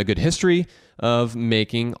 having a good history of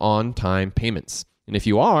making on-time payments. And if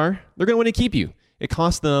you are, they're going to want to keep you. It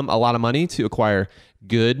costs them a lot of money to acquire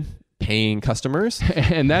good paying customers.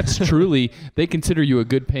 And that's truly, they consider you a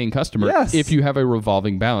good paying customer if you have a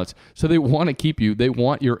revolving balance. So they want to keep you. They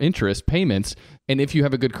want your interest payments. And if you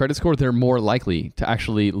have a good credit score, they're more likely to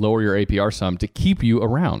actually lower your APR sum to keep you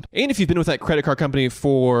around. And if you've been with that credit card company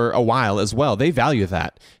for a while as well, they value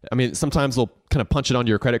that. I mean, sometimes they'll kind of punch it onto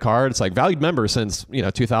your credit card. It's like valued member since,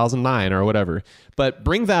 2009 or whatever. But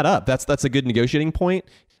bring that up. That's a good negotiating point.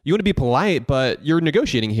 You want to be polite, but you're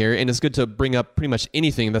negotiating here, and it's good to bring up pretty much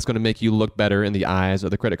anything that's going to make you look better in the eyes of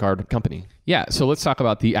the credit card company. Yeah, so let's talk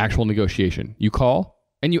about the actual negotiation. You call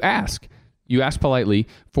and you ask. You ask politely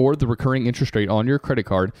for the recurring interest rate on your credit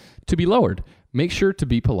card to be lowered. Make sure to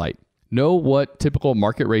be polite. Know what typical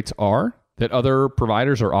market rates are that other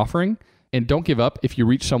providers are offering. And don't give up if you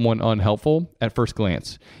reach someone unhelpful at first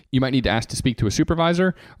glance. You might need to ask to speak to a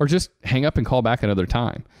supervisor or just hang up and call back another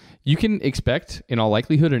time. You can expect, in all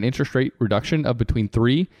likelihood, an interest rate reduction of between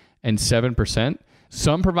 3 and 7%.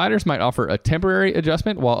 Some providers might offer a temporary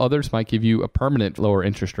adjustment, while others might give you a permanent lower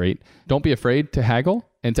interest rate. Don't be afraid to haggle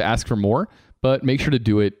and to ask for more, but make sure to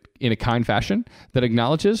do it in a kind fashion that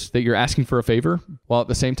acknowledges that you're asking for a favor, while at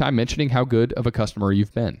the same time mentioning how good of a customer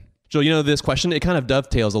you've been. Joel, this question, it kind of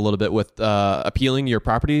dovetails a little bit with appealing your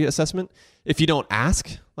property assessment. If you don't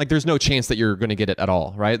ask, there's no chance that you're going to get it at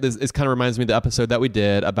all, right? This kind of reminds me of the episode that we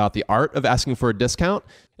did about the art of asking for a discount.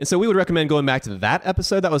 And so we would recommend going back to that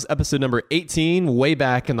episode. That was episode number 18, way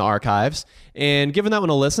back in the archives. And giving that one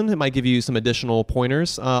a listen, it might give you some additional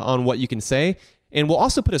pointers on what you can say. And we'll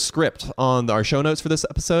also put a script on our show notes for this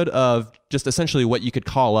episode of just essentially what you could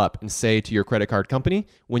call up and say to your credit card company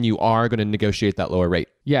when you are going to negotiate that lower rate.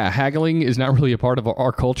 Yeah, haggling is not really a part of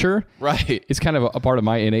our culture. Right. It's kind of a part of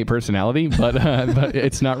my innate personality, but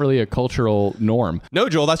it's not really a cultural norm. No,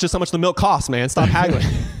 Joel, that's just how much the milk costs, man. Stop haggling.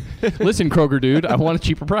 Listen, Kroger dude, I want a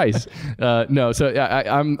cheaper price. No, so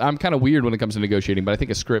I'm kind of weird when it comes to negotiating, but I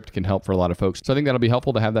think a script can help for a lot of folks. So I think that'll be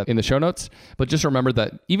helpful to have that in the show notes. But just remember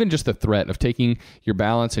that even just the threat of taking your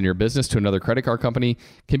balance and your business to another credit card company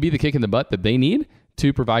can be the kick in the butt that they need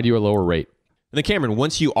to provide you a lower rate. And then Cameron,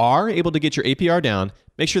 once you are able to get your APR down,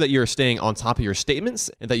 make sure that you're staying on top of your statements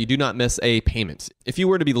and that you do not miss a payment. If you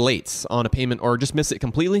were to be late on a payment or just miss it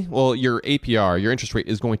completely, well, your APR, your interest rate,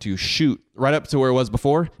 is going to shoot right up to where it was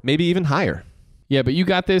before, maybe even higher. Yeah, but you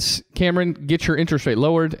got this, Cameron. Get your interest rate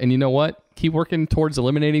lowered, and you know what? Keep working towards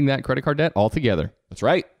eliminating that credit card debt altogether. That's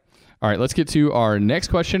right. All right, let's get to our next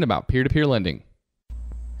question about peer-to-peer lending.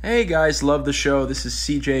 Hey guys, love the show. This is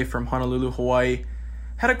CJ from Honolulu, Hawaii.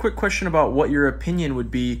 Had a quick question about what your opinion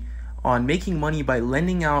would be on making money by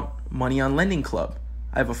lending out money on Lending Club.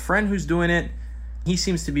 I have a friend who's doing it. He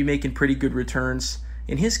seems to be making pretty good returns.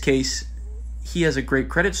 In his case, he has a great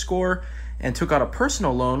credit score and took out a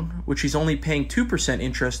personal loan, which he's only paying 2%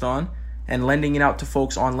 interest on, and lending it out to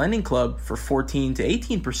folks on Lending Club for 14 to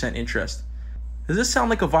 18% interest. Does this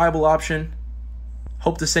sound like a viable option?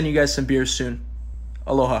 Hope to send you guys some beers soon.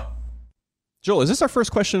 Aloha. Joel, is this our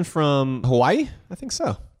first question from Hawaii? I think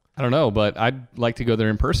so. I don't know, but I'd like to go there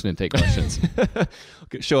in person and take questions.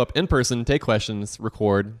 Show up in person, take questions,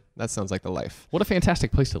 record. That sounds like the life. What a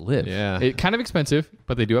fantastic place to live. Yeah. It's kind of expensive,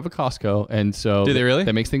 but they do have a Costco, and so do they really?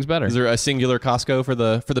 That makes things better. Is there a singular Costco for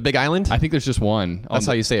the Big Island? I think there's just one. That's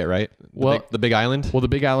how you say it, right? The Big Island? Well, the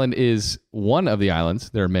Big Island is one of the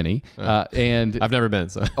islands. There are many. And I've never been.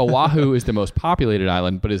 So. Oahu is the most populated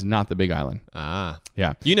island, but is not the Big Island. Ah.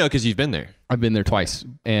 Yeah. You know because you've been there. I've been there twice,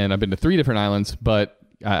 and I've been to 3 different islands, but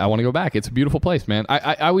I want to go back. It's a beautiful place, man.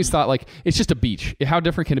 I always thought it's just a beach. How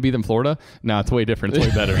different can it be than Florida? No, it's way different. It's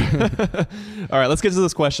way better. All right, let's get to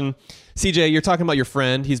this question. CJ, you're talking about your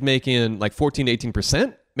friend. He's making 14 to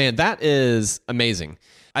 18%. Man, that is amazing.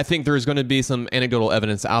 I think there's going to be some anecdotal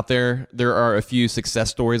evidence out there. There are a few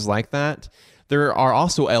success stories like that. There are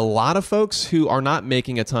also a lot of folks who are not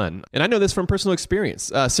making a ton. And I know this from personal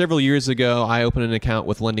experience. Several years ago, I opened an account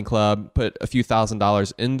with Lending Club, put a few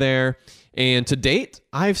 $1,000s in there. And to date,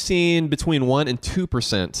 I've seen between 1% and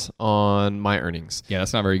 2% on my earnings. Yeah,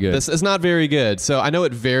 that's not very good. This is not very good. So I know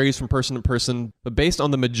it varies from person to person, but based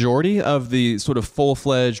on the majority of the sort of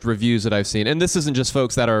full-fledged reviews that I've seen, and this isn't just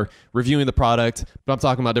folks that are reviewing the product, but I'm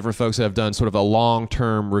talking about different folks that have done sort of a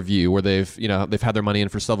long-term review where they've had their money in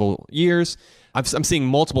for several years. I'm seeing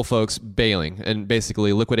multiple folks bailing and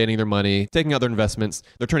basically liquidating their money, taking out their investments.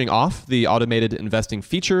 They're turning off the automated investing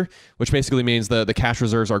feature, which basically means the cash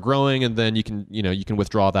reserves are growing, and then you can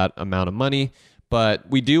withdraw that amount of money. But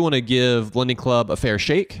we do want to give Lending Club a fair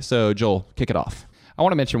shake. So Joel, kick it off. I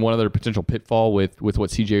want to mention one other potential pitfall with what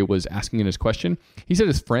CJ was asking in his question. He said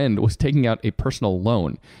his friend was taking out a personal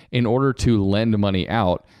loan in order to lend money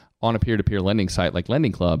out on a peer-to-peer lending site like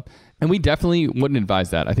Lending Club. And we definitely wouldn't advise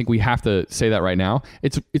that. I think we have to say that right now.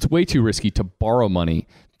 It's way too risky to borrow money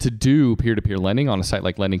to do peer-to-peer lending on a site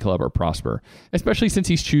like Lending Club or Prosper, especially since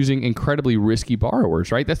he's choosing incredibly risky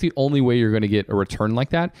borrowers, right? That's the only way you're going to get a return like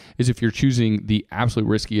that is if you're choosing the absolute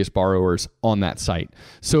riskiest borrowers on that site.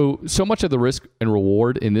 So much of the risk and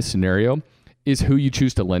reward in this scenario is who you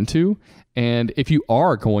choose to lend to. And if you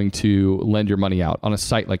are going to lend your money out on a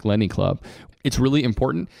site like Lending Club, It's really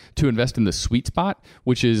important to invest in the sweet spot,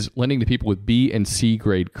 which is lending to people with B and C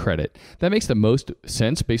grade credit. That makes the most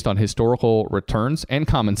sense based on historical returns and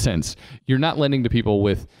common sense. You're not lending to people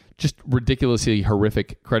with just ridiculously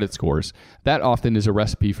horrific credit scores. That often is a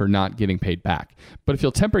recipe for not getting paid back. But if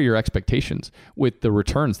you'll temper your expectations with the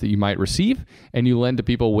returns that you might receive, and you lend to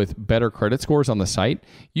people with better credit scores on the site,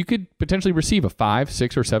 you could potentially receive a 5,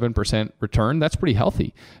 6, or 7% return. That's pretty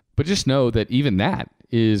healthy. But just know that even that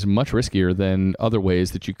is much riskier than other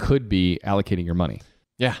ways that you could be allocating your money.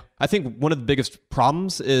 Yeah, I think one of the biggest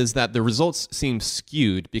problems is that the results seem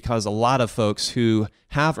skewed because a lot of folks who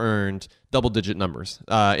have earned double-digit numbers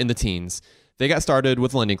in the teens, they got started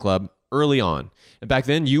with Lending Club early on. And back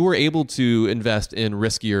then, you were able to invest in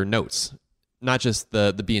riskier notes, not just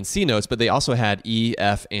the B and C notes, but they also had E,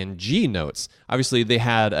 F, and G notes. Obviously, they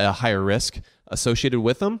had a higher risk associated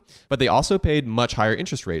with them, but they also paid much higher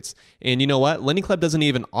interest rates. And you know what? Lending Club doesn't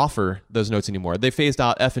even offer those notes anymore. They phased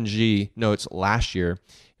out F and G notes last year,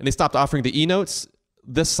 and they stopped offering the E notes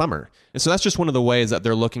this summer. And so that's just one of the ways that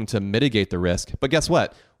they're looking to mitigate the risk. But guess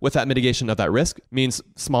what? With that mitigation of that risk means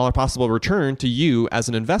smaller possible return to you as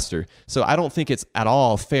an investor. So I don't think it's at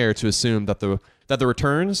all fair to assume that the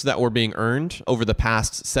returns that were being earned over the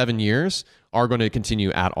past 7 years are going to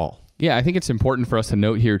continue at all. Yeah, I think it's important for us to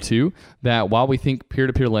note here too that while we think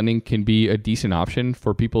peer-to-peer lending can be a decent option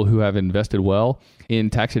for people who have invested well in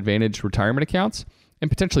tax-advantaged retirement accounts, and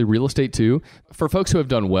potentially real estate too, for folks who have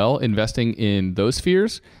done well investing in those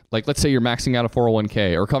spheres, like let's say you're maxing out a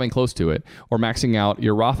 401k or coming close to it, or maxing out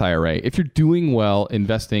your Roth IRA, if you're doing well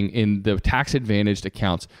investing in the tax-advantaged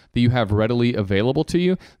accounts that you have readily available to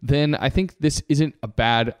you, then I think this isn't a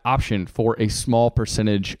bad option for a small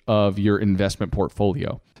percentage of your investment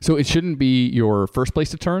portfolio. So it shouldn't be your first place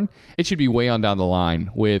to turn. It should be way on down the line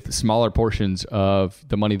with smaller portions of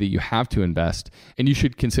the money that you have to invest. And you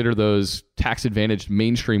should consider those tax-advantaged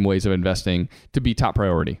mainstream ways of investing to be top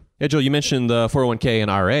priority. Yeah, Joel, you mentioned the 401k and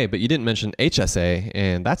IRA, but you didn't mention HSA.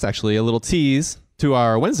 And that's actually a little tease to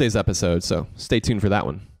our Wednesday's episode. So stay tuned for that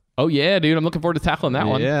one. Oh, yeah, dude. I'm looking forward to tackling that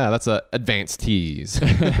one. Yeah, that's an advanced tease.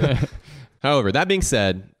 However, that being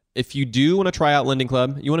said, if you do want to try out Lending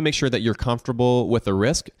Club, you want to make sure that you're comfortable with the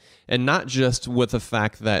risk and not just with the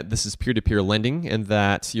fact that this is peer-to-peer lending and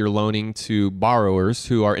that you're loaning to borrowers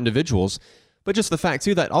who are individuals, but just the fact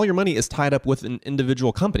too that all your money is tied up with an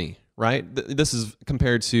individual company, right? This is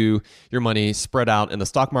compared to your money spread out in the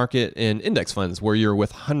stock market and index funds where you're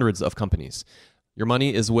with hundreds of companies. Your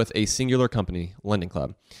money is with a singular company, Lending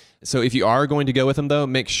Club. So if you are going to go with them, though,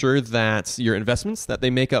 make sure that your investments, that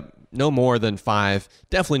they make up no more than 5,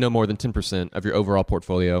 definitely no more than 10% of your overall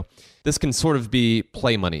portfolio. This can sort of be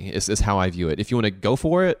play money is how I view it. If you want to go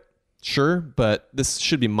for it, sure, but this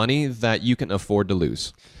should be money that you can afford to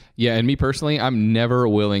lose. Yeah, and me personally, I'm never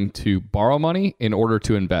willing to borrow money in order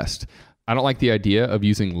to invest. I don't like the idea of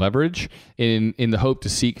using leverage in the hope to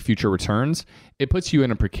seek future returns. It puts you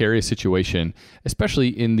in a precarious situation, especially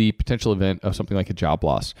in the potential event of something like a job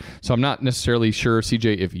loss. So I'm not necessarily sure,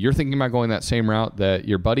 CJ, if you're thinking about going that same route that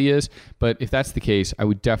your buddy is, but if that's the case, I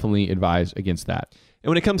would definitely advise against that. And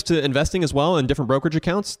when it comes to investing as well in different brokerage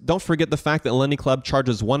accounts, don't forget the fact that Lending Club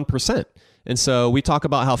charges 1%. And so we talk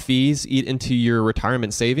about how fees eat into your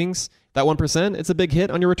retirement savings. That 1%, it's a big hit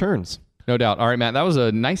on your returns. No doubt. All right, Matt, that was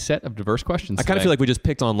a nice set of diverse questions. I kind of feel like we just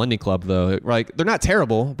picked on Lending Club, though. Like, they're not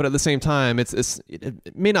terrible, but at the same time, it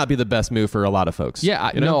may not be the best move for a lot of folks.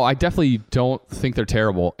 Yeah, no, I definitely don't think they're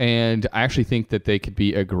terrible. And I actually think that they could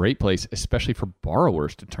be a great place, especially for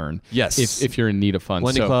borrowers to turn. Yes. If you're in need of funds.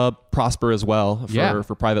 Lending Club, Prosper as well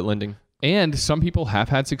for private lending. And some people have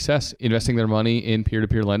had success investing their money in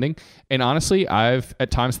peer-to-peer lending. And honestly, I've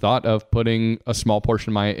at times thought of putting a small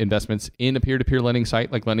portion of my investments in a peer-to-peer lending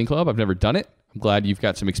site like Lending Club. I've never done it. I'm glad you've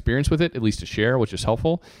got some experience with it, at least to share, which is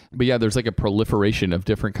helpful. But yeah, there's like a proliferation of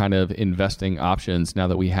different kind of investing options now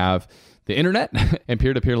that we have the internet. And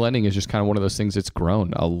peer-to-peer lending is just kind of one of those things that's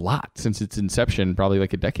grown a lot since its inception, probably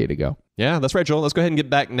like a decade ago. Yeah, that's right, Joel. Let's go ahead and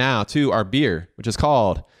get back now to our beer, which is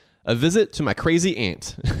called A Visit to My Crazy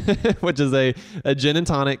Aunt, which is a gin and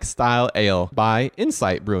tonic style ale by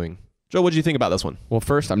Insight Brewing. Joe, what did you think about this one? Well,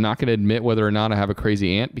 first, I'm not going to admit whether or not I have a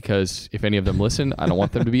crazy aunt because if any of them listen, I don't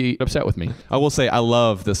want them to be upset with me. I will say I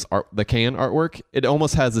love this the can artwork. It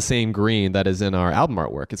almost has the same green that is in our album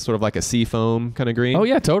artwork. It's sort of like a sea foam kind of green. Oh,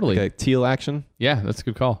 yeah, totally. Like a teal action. Yeah, that's a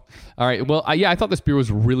good call. All right. Well, I thought this beer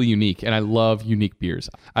was really unique, and I love unique beers.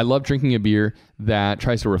 I love drinking a beer that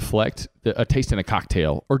tries to reflect a taste in a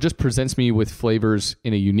cocktail, or just presents me with flavors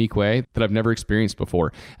in a unique way that I've never experienced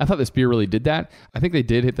before. I thought this beer really did that. I think they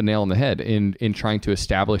did hit the nail on the head in trying to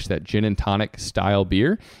establish that gin and tonic style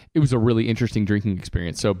beer. It was a really interesting drinking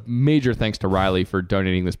experience. So major thanks to Riley for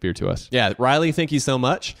donating this beer to us. Yeah, Riley, thank you so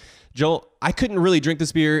much. Joel, I couldn't really drink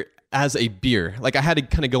this beer as a beer. Like, I had to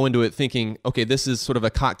kind of go into it thinking, okay, this is sort of a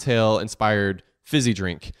cocktail-inspired fizzy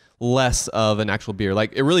drink, less of an actual beer.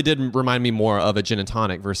 Like, it really did remind me more of a gin and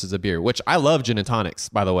tonic versus a beer, which I love gin and tonics,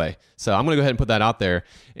 by the way. So I'm going to go ahead and put that out there.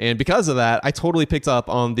 And because of that, I totally picked up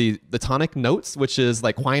on the tonic notes, which is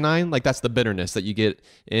like quinine. Like, that's the bitterness that you get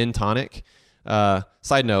in tonic.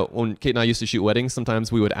 Side note, when Kate and I used to shoot weddings,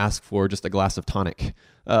 sometimes we would ask for just a glass of tonic.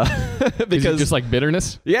 Because just like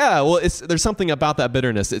bitterness? Yeah, well, there's something about that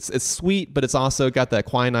bitterness. It's sweet, but it's also got that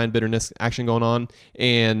quinine bitterness action going on,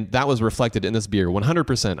 and that was reflected in this beer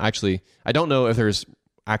 100%. Actually, I don't know if there's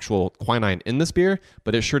actual quinine in this beer,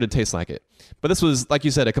 but it sure did taste like it. But this was, like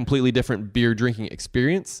you said, a completely different beer drinking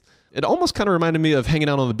experience. It almost kind of reminded me of hanging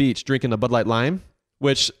out on the beach drinking a Bud Light Lime,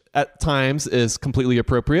 which at times is completely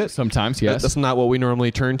appropriate. Sometimes, yes. That's not what we normally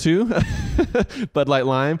turn to, Bud Light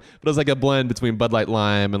Lime. But it was like a blend between Bud Light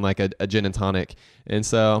Lime and like a gin and tonic. And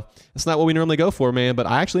so it's not what we normally go for, man. But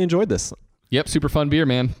I actually enjoyed this. Yep, super fun beer,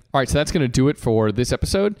 man. All right, so that's going to do it for this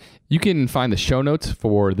episode. You can find the show notes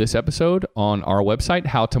for this episode on our website,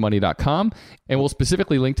 howtomoney.com, and we'll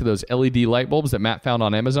specifically link to those LED light bulbs that Matt found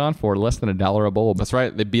on Amazon for less than $1 a bulb. That's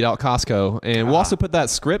right. They beat out Costco. And we'll also put that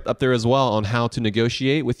script up there as well on how to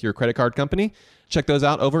negotiate with your credit card company. Check those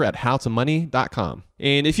out over at howtomoney.com.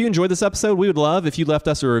 And if you enjoyed this episode, we would love if you left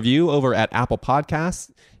us a review over at Apple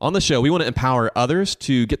Podcasts. On the show, we want to empower others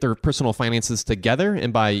to get their personal finances together.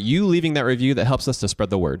 And by you leaving that review, that helps us to spread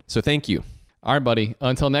the word. So thank you. All right, buddy.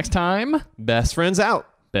 Until next time, best friends out.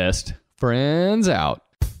 Best friends out.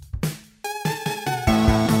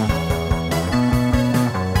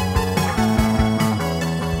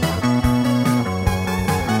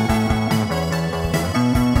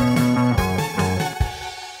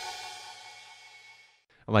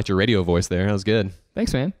 I liked your radio voice there. That was good.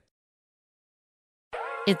 Thanks, man.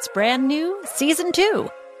 It's brand new, Season 2.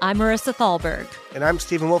 I'm Marissa Thalberg. And I'm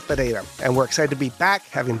Stephen Wolf Bedeta. And we're excited to be back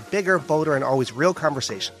having bigger, bolder, and always real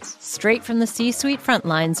conversations. Straight from the C-suite front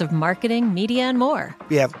lines of marketing, media, and more.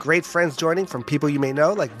 We have great friends joining from people you may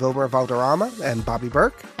know, like Vilmer Valderrama and Bobby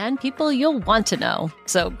Burke. And people you'll want to know.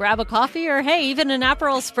 So grab a coffee or, hey, even an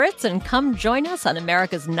Aperol Spritz and come join us on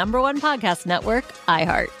America's #1 podcast network,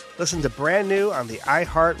 iHeart. Listen to brand new on the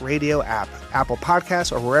iHeart Radio app, Apple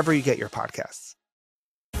Podcasts, or wherever you get your podcasts.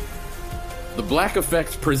 The Black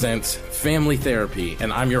Effect presents Family Therapy,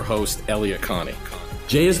 and I'm your host, Elliot Connie.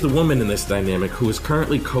 Jay is the woman in this dynamic who is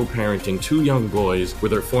currently co-parenting 2 young boys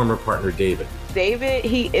with her former partner, David. David,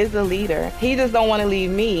 he is a leader. He just don't want to leave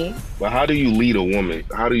me. But how do you lead a woman?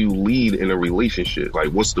 How do you lead in a relationship? Like,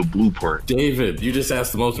 what's the blueprint? David, you just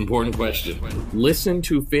asked the most important question. Listen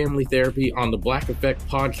to Family Therapy on the Black Effect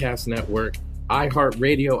Podcast Network,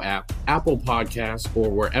 iHeartRadio app, Apple Podcasts, or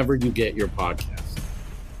wherever you get your podcasts.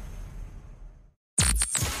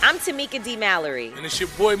 I'm Tamika D. Mallory. And it's your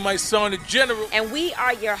boy, my son, the General. And we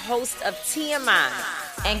are your hosts of TMI.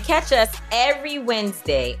 And catch us every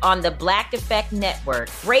Wednesday on the Black Effect Network,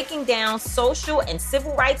 breaking down social and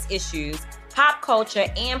civil rights issues, pop culture,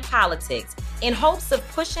 and politics in hopes of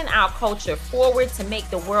pushing our culture forward to make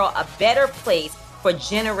the world a better place for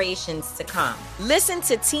generations to come. Listen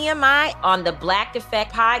to TMI on the Black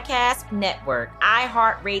Effect Podcast Network,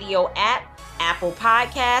 iHeartRadio app, Apple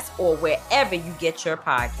Podcasts, or wherever you get your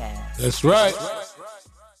podcasts. That's right.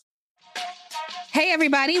 Hey,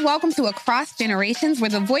 everybody. Welcome to Across Generations,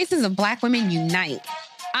 where the voices of Black women unite.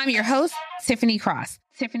 I'm your host, Tiffany Cross.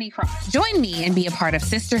 Join me and be a part of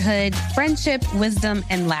sisterhood, friendship, wisdom,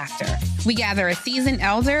 and laughter. We gather a seasoned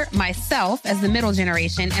elder, myself as the middle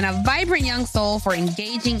generation, and a vibrant young soul for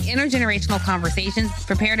engaging intergenerational conversations,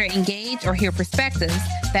 prepare to engage or hear perspectives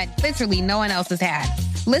that literally no one else has had.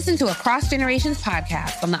 Listen to Across Generations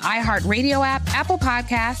podcast on the iHeartRadio app, Apple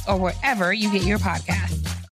Podcasts, or wherever you get your podcasts.